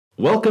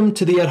Welcome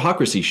to the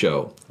Adhocracy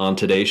Show. On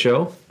today's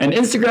show, an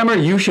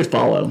Instagrammer you should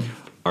follow.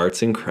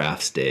 Arts and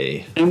Crafts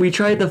Day. And we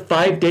tried the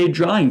 5-day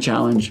drawing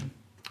challenge.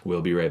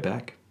 We'll be right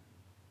back.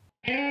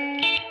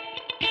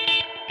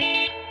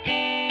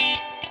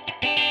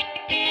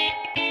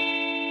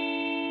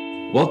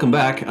 Welcome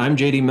back. I'm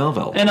JD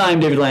Melville. And I'm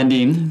David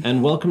Landeen.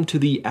 And welcome to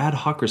the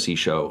Adhocracy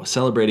Show,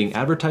 celebrating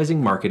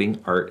advertising, marketing,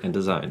 art, and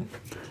design.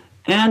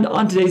 And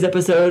on today's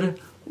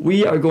episode,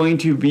 we are going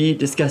to be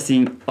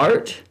discussing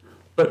art.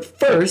 But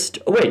first,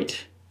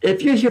 wait,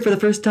 if you're here for the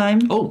first time...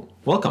 Oh,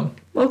 welcome.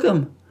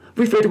 Welcome.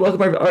 We're afraid to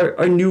welcome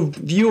our new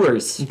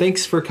viewers.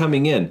 Thanks for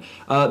coming in.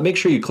 Make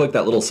sure you click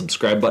that little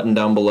subscribe button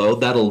down below.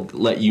 That'll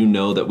let you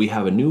know that we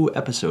have a new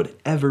episode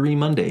every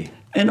Monday.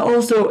 And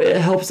also, it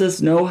helps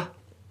us know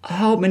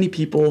how many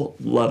people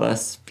love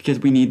us, because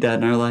we need that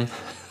in our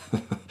life.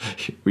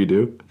 We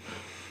do?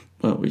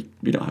 Well, we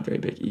don't have very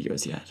big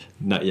egos yet.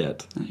 Not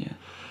yet. Not yet.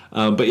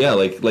 But yeah,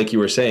 like you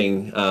were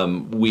saying,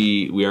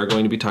 we are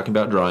going to be talking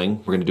about drawing.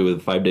 We're going to do a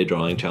 5-day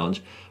drawing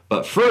challenge.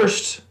 But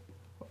first,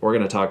 we're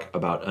going to talk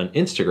about an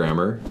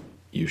Instagrammer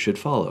you should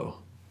follow.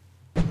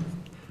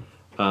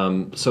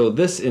 So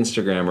this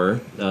Instagrammer,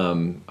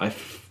 I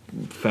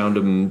found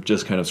him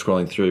just kind of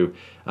scrolling through.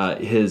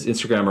 His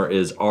Instagrammer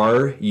is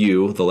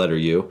RU, the letter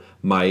U,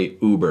 my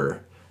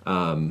Uber.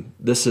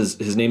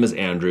 His name is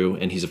Andrew,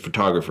 and he's a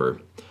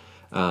photographer.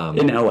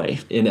 In LA.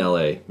 In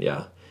LA,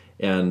 yeah.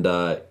 And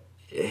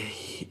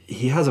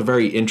he has a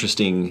very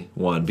interesting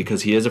one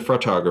because he is a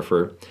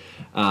photographer.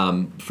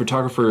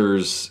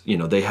 Photographers,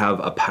 they have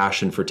a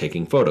passion for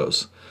taking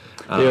photos.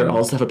 They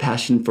also have a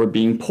passion for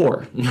being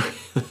poor.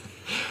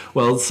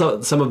 Well,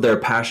 some of their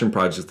passion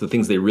projects, the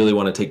things they really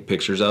want to take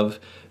pictures of,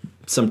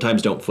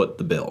 sometimes don't foot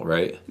the bill,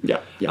 right?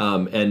 Yeah.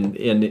 And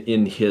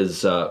in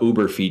his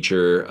Uber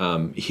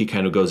feature, he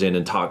kind of goes in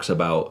and talks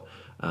about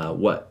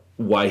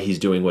why he's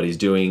doing what he's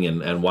doing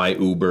and why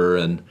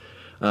Uber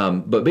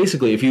but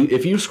basically,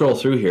 if you scroll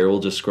through here,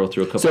 we'll just scroll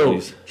through a couple of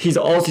these. So he's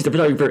a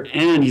photographer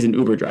and he's an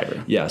Uber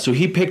driver. Yeah, so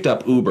he picked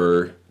up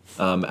Uber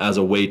as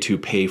a way to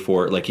pay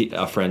for,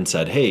 a friend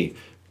said, hey,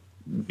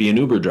 be an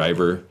Uber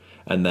driver,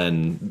 and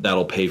then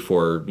that'll pay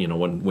for,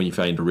 when you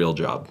find a real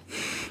job.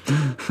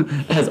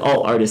 As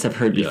all artists have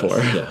heard before.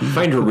 Yes, yeah.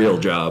 Find a real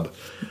job.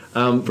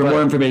 For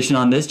more information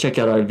on this, check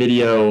out our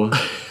video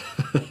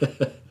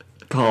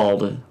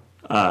called...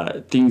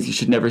 things you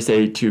should never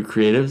say to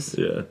creatives.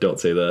 Yeah, don't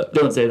say that.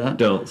 Don't say that.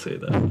 Don't say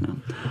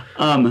that.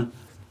 No.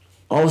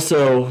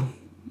 Also,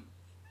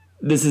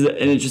 this is an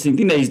interesting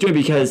thing that he's doing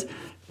because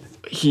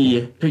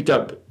he picked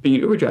up being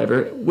an Uber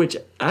driver, which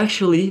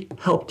actually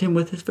helped him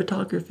with his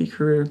photography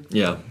career.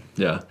 Yeah.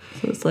 So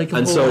it's like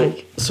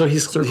so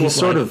he's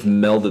sort of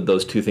melded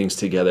those two things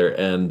together,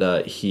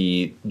 and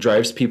he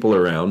drives people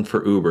around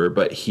for Uber,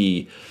 but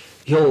he'll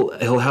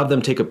have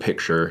them take a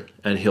picture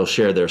and he'll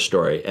share their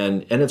story,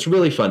 and it's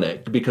really fun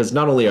because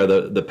not only are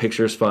the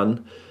pictures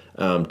fun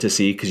to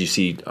see, because you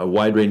see a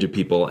wide range of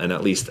people and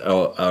at least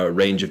a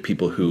range of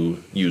people who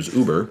use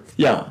Uber.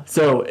 Yeah,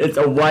 so it's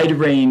a wide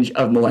range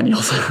of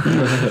millennials.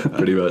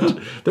 Pretty much.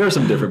 There are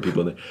some different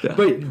people in there,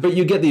 yeah. But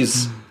you get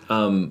these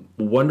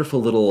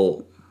wonderful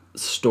little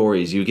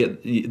stories. You get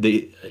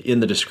in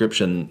the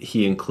description,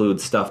 he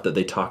includes stuff that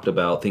they talked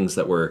about, things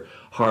that were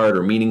hard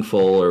or meaningful,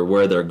 or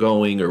where they're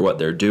going or what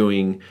they're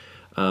doing.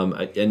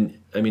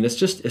 It's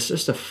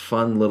just a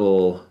fun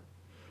little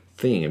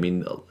thing. I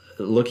mean,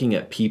 looking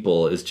at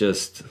people is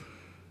just,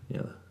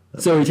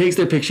 So he takes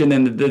their picture, and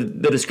then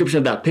the description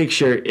of that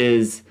picture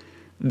is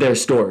their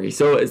story.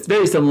 So it's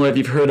very similar. If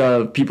you've heard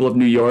of People of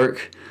New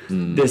York,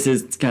 this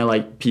is kind of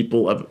like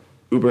People of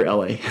Uber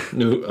LA.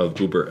 Of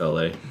Uber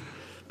LA.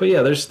 But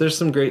yeah, there's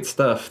some great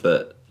stuff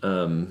that...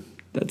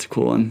 that's a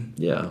cool one.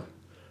 Yeah.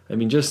 I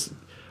mean,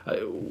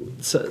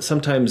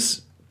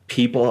 sometimes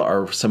people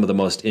are some of the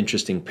most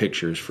interesting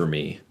pictures for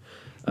me.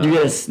 You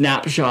get a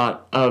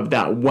snapshot of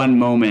that one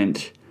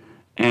moment,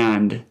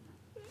 and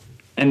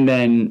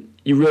then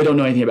you really don't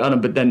know anything about them,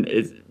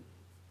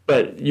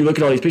 but you look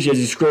at all these pictures, as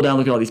you scroll down,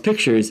 look at all these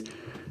pictures,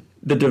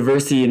 the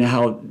diversity and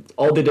how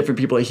all the different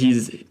people that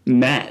he's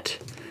met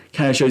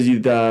kind of shows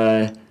you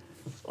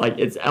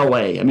it's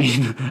LA. I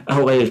mean,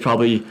 LA is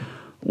probably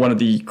one of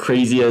the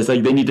craziest, they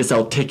need to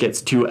sell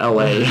tickets to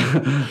LA,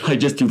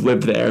 just to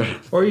live there.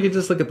 Or you could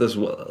just look at this,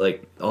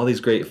 all these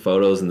great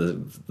photos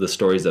and the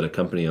stories that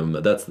accompany them.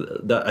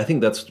 I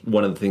think that's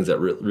one of the things that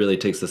really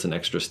takes this an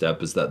extra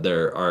step, is that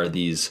there are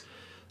these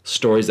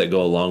stories that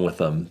go along with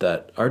them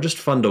that are just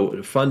fun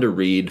to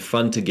read,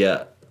 fun to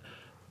get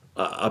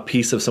a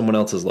piece of someone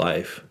else's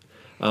life.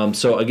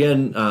 So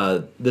again,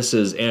 this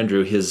is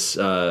Andrew. His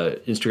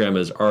Instagram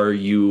is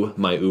RU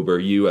my Uber,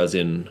 U as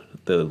in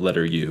the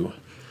letter U.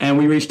 And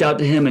we reached out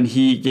to him, and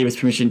he gave us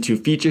permission to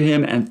feature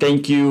him, and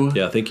thank you.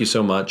 Yeah, thank you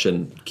so much,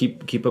 and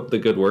keep up the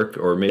good work,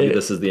 or maybe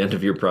this is the end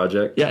of your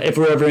project. Yeah, if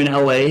we're ever in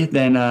LA,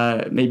 then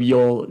maybe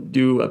you'll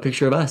do a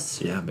picture of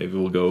us. Yeah, maybe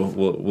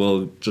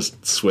we'll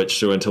just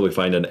switch until we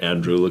find an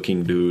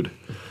Andrew-looking dude.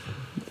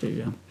 There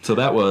you go. So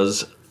that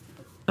was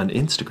an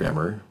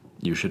Instagrammer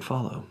you should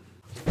follow.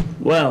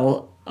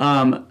 Well,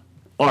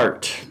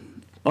 art.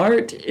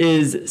 Art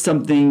is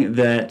something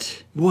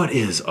that... What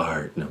is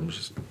art? No, I'm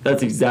just...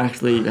 That's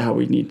exactly how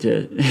we need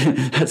to...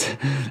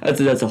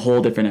 that's a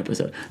whole different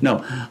episode.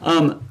 No.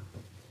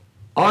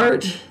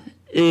 Art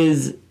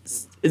is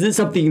it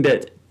something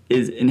that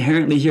is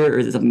inherently here, or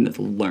is it something that's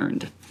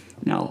learned?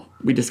 Now,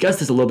 we discussed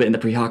this a little bit in the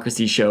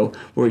Adhocracy Show,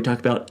 where we talk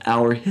about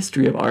our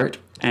history of art,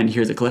 and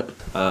here's a clip.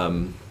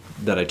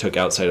 That I took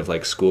outside of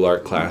like school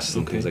art classes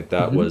and things like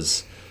that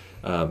was...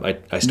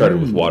 I started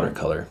with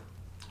watercolor.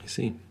 You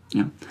see?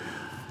 Yeah.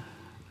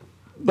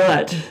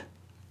 But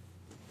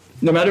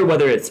no matter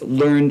whether it's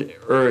learned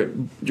or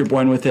you're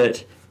born with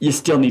it, you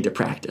still need to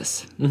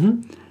practice.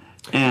 Mm-hmm.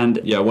 And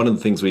yeah, one of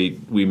the things we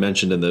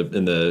mentioned in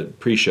the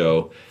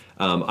pre-show,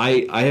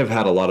 I have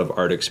had a lot of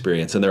art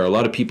experience, and there are a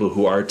lot of people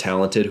who are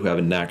talented, who have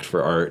a knack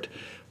for art,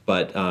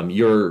 but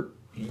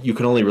you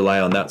can only rely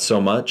on that so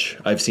much.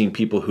 I've seen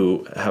people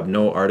who have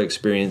no art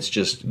experience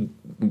just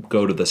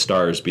go to the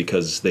stars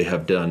because they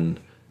have done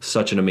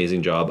such an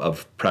amazing job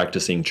of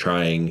practicing,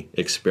 trying,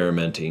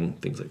 experimenting,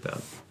 things like that.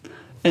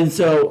 And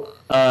so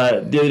the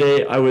other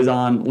day I was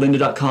on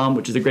lynda.com,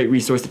 which is a great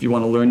resource if you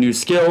want to learn new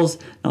skills,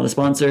 not a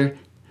sponsor.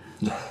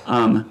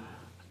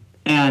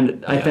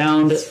 And I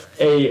found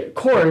a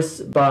course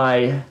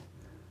by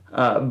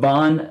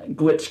Von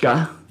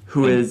Glitschka,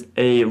 who is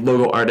a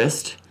logo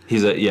artist.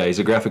 He's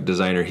a graphic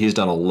designer. He's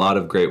done a lot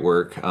of great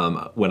work.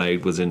 When I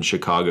was in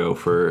Chicago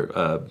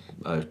for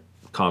a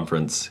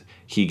conference,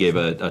 he gave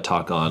a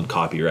talk on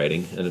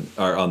copywriting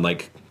or on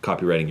like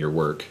copywriting your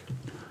work.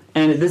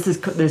 And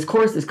this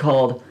course is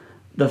called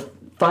the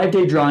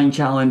 5-Day Drawing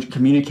Challenge: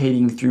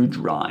 Communicating Through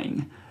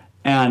Drawing.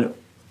 And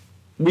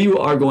we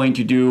are going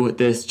to do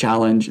this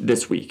challenge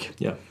this week.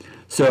 Yeah.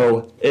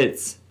 So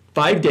it's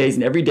 5 days,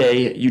 and every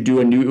day you do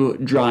a new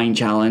drawing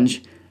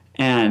challenge,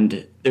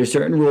 and there's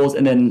certain rules,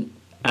 and then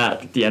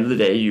at the end of the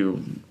day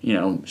you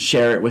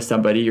share it with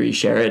somebody, or you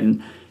share it,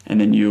 and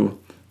then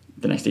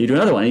the next day you do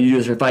another one, and you do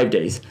this for 5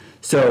 days.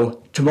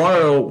 So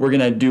tomorrow we're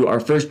going to do our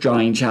first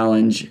drawing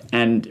challenge,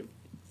 and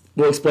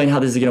we'll explain how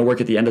this is going to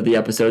work at the end of the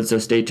episode, so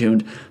stay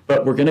tuned.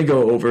 But we're going to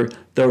go over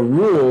the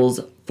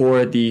rules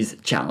for these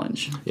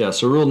challenge. Yeah,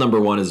 so rule number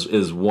 1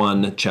 is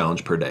one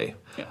challenge per day.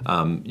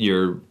 Yeah.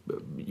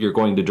 You're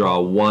going to draw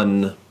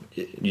one,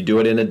 you do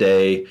it in a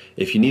day.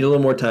 If you need a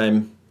little more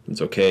time,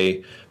 it's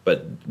okay,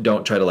 but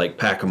don't try to like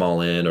pack them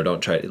all in, or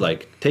don't try to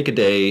take a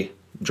day,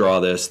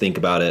 draw this, think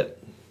about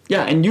it.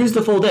 Yeah, and use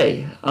the full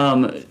day.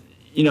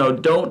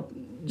 Don't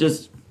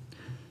just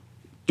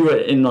do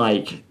it in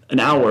like an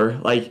hour.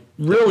 Like,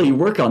 really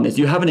work on this.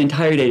 You have an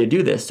entire day to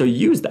do this, so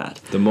use that.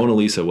 The Mona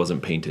Lisa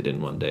wasn't painted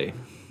in one day.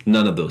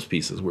 None of those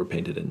pieces were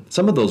painted in.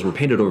 Some of those were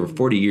painted over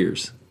 40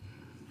 years.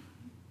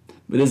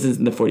 But this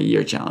isn't the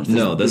 40-year challenge.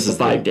 This is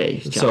a 5-day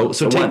challenge.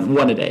 So take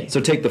one a day.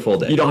 So take the full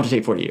day. You don't have to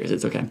take 40 years.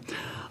 It's okay.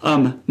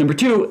 Number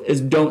 2 is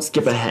don't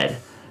skip ahead.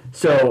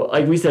 So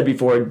like we said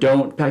before,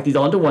 don't pack these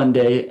all into one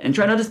day, and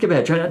try not to skip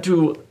ahead. Try not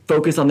to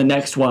focus on the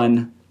next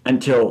one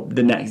until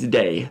the next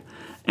day.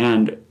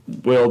 And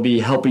we'll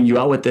be helping you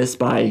out with this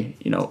by,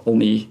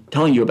 only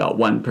telling you about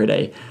one per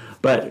day.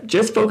 But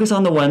just focus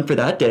on the one for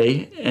that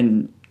day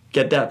and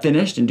get that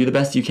finished and do the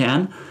best you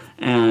can.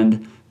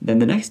 And then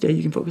the next day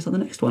you can focus on the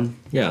next one.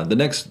 Yeah, the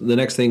next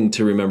thing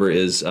to remember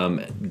is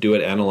do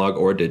it analog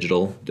or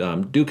digital.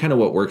 Do kind of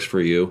what works for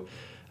you.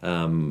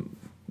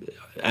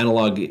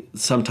 Analog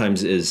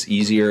sometimes is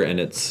easier, and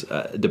it's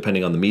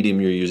depending on the medium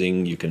you're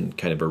using, you can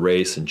kind of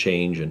erase and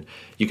change, and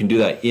you can do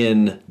that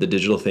in the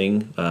digital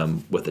thing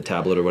with the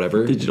tablet or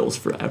whatever. Digital's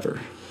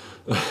forever.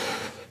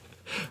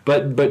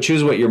 But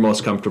choose what you're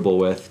most comfortable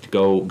with.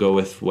 Go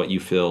with what you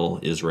feel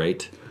is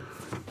right.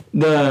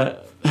 Are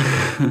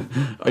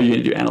you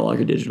gonna do analog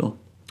or digital?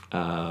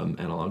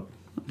 Analog.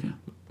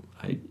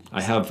 Okay.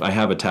 I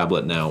have a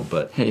tablet now,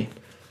 but hey,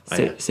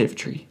 save a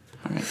tree.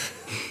 All right.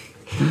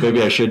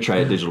 Maybe I should try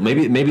it digital.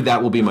 Maybe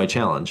that will be my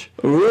challenge.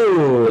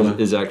 Ooh.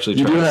 Is actually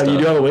you trying stuff. You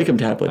do have a Wacom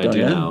tablet, I don't do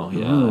you? now.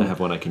 Yeah, ooh. I have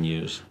one I can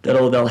use.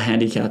 That'll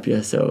handicap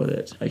you so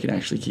that I can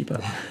actually keep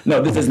up.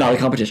 No, this is not a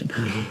competition.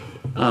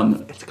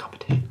 It's a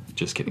competition.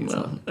 Just kidding.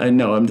 Well, I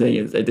know. I'm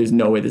saying there's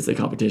no way this is a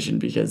competition,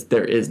 because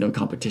there is no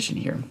competition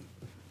here.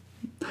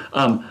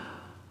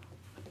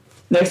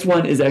 Next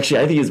one is actually,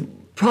 I think, is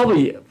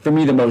probably for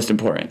me the most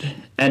important,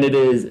 and it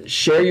is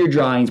share your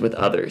drawings with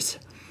others.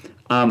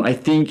 I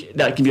think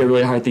that can be a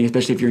really hard thing,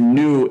 especially if you're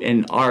new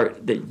in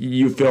art, that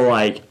you feel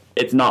like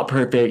it's not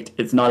perfect,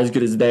 it's not as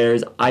good as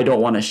theirs, I don't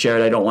want to share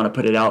it, I don't want to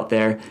put it out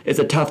there. It's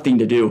a tough thing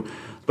to do,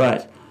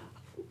 but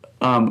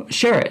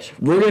share it.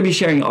 We're going to be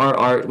sharing our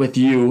art with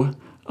you.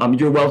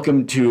 You're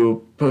welcome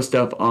to post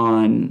stuff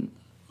on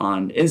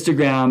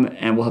Instagram,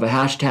 and we'll have a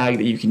hashtag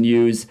that you can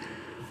use,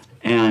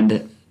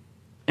 and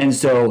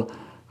so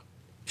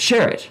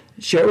share it.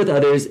 Share it with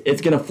others.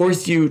 It's going to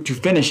force you to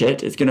finish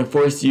it. It's going to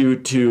force you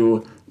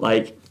to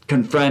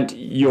confront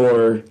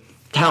your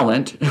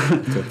talent.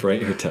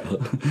 Confront your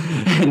talent.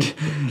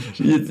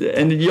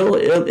 and you'll,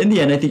 in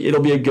the end, I think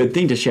it'll be a good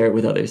thing to share it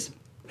with others.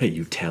 Hey,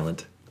 you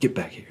talent, get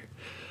back here.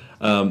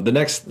 The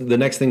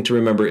next thing to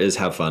remember is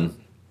have fun.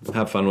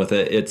 Have fun with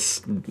it.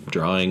 It's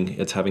drawing.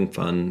 It's having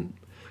fun.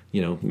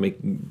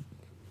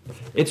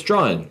 It's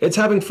drawing. It's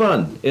having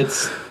fun.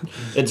 It's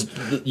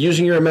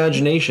using your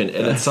imagination,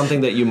 and it's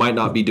something that you might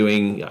not be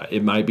doing.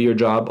 It might be your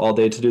job all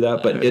day to do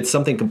that, but it's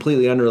something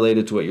completely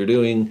unrelated to what you're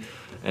doing.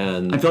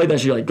 And I feel like that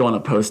should go on a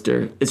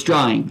poster. It's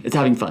drawing. It's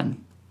having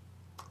fun.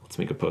 Let's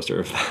make a poster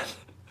of that.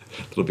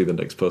 It'll be the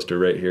next poster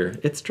right here.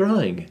 It's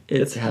drawing.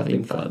 It's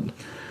having fun.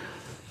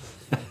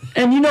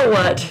 And you know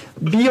what?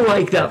 Be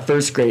like that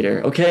first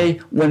grader, okay?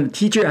 When the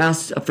teacher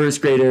asks a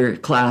first grader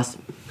class,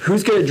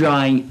 who's good at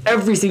drawing,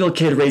 every single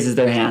kid raises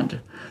their hand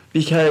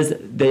because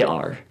they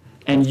are.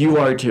 And you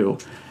are too.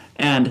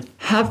 And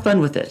have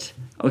fun with it,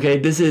 okay?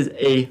 This is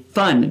a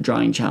fun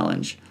drawing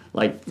challenge.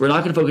 We're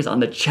not going to focus on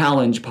the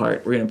challenge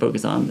part. We're going to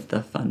focus on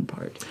the fun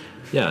part.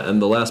 Yeah,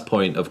 and the last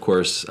point, of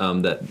course,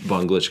 that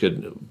Von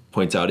Glitchka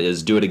points out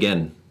is do it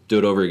again. Do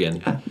it over again.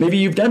 Yeah. Maybe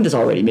you've done this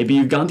already. Maybe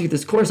you've gone through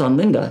this course on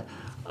Linda.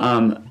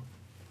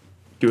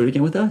 Do it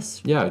again with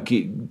us. Yeah,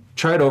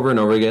 try it over and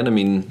over again. I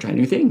mean, try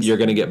new things. You're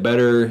going to get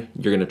better.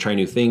 You're going to try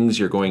new things.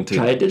 You're going to...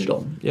 Try it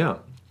digital. Yeah,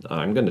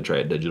 I'm going to try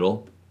it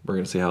digital. We're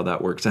going to see how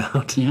that works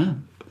out. Yeah.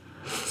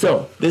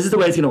 So, this is the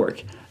way it's going to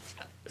work.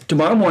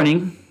 Tomorrow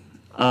morning,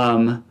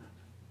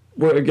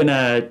 we're going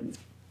to...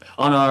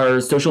 On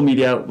our social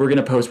media, we're going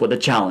to post what the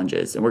challenge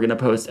is. And we're going to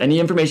post any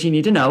information you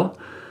need to know.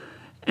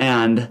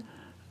 And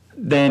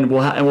then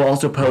we'll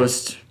also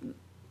post...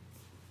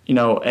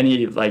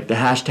 any the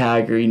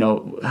hashtag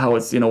or how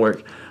it's gonna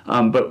work.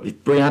 But we're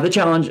gonna have the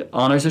challenge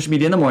on our social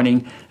media in the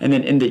morning, and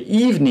then in the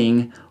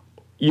evening,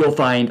 you'll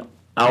find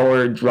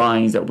our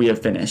drawings that we have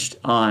finished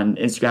on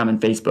Instagram and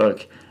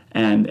Facebook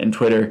and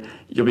Twitter.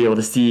 You'll be able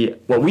to see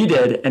what we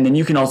did, and then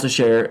you can also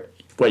share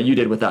what you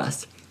did with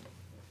us.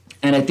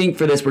 And I think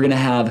for this, we're gonna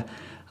have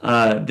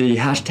the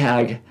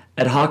hashtag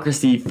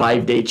Adhocracy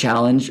 5-day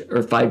challenge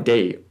or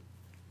 5-day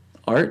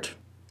art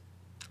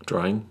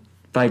drawing.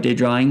 5-day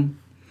drawing.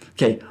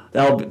 Okay,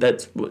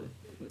 that's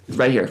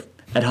right here.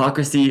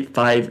 Adhocracy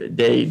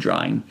 5-day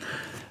drawing.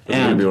 It's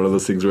going to be one of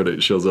those things where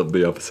it shows up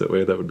the opposite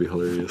way. That would be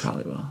hilarious.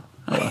 Probably will.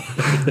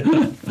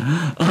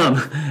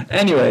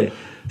 Anyway,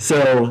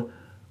 so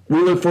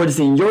we look forward to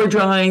seeing your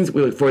drawings.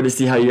 We look forward to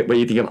see what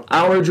you think of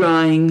our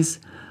drawings.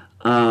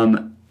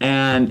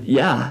 And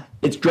yeah,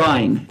 it's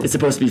drawing. It's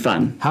supposed to be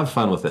fun. Have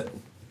fun with it.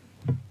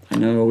 I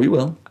know we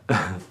will.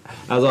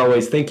 As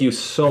always, thank you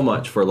so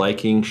much for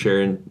liking,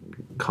 sharing,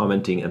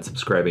 commenting, and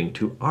subscribing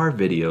to our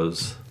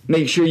videos.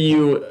 Make sure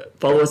you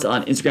follow us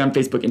on Instagram,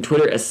 Facebook, and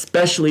Twitter,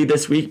 especially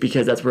this week,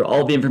 because that's where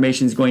all the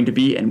information is going to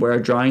be and where our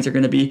drawings are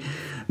going to be.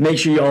 Make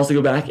sure you also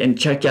go back and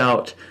check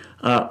out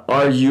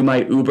Are You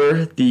My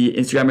Uber, the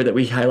Instagrammer that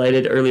we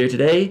highlighted earlier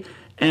today.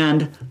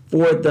 And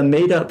for the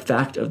made-up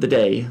fact of the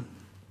day,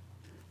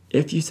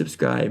 if you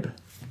subscribe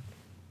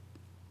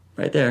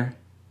right there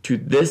to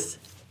this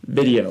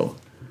video,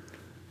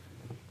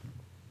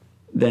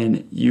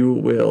 then you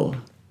will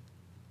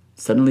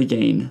suddenly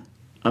gain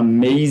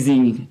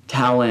amazing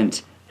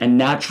talent and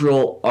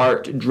natural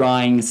art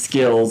drawing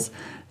skills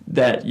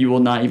that you will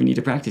not even need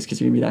to practice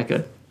because you're going to be that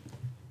good.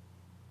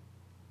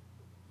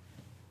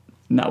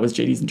 And that was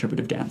JD's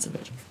interpretive dance of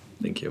it.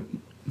 Thank you.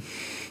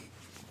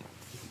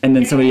 And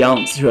then somebody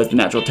else who has the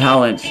natural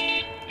talent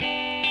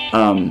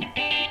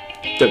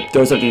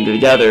throws something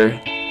together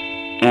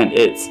and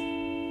it's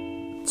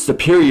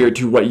superior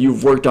to what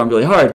you've worked on really hard.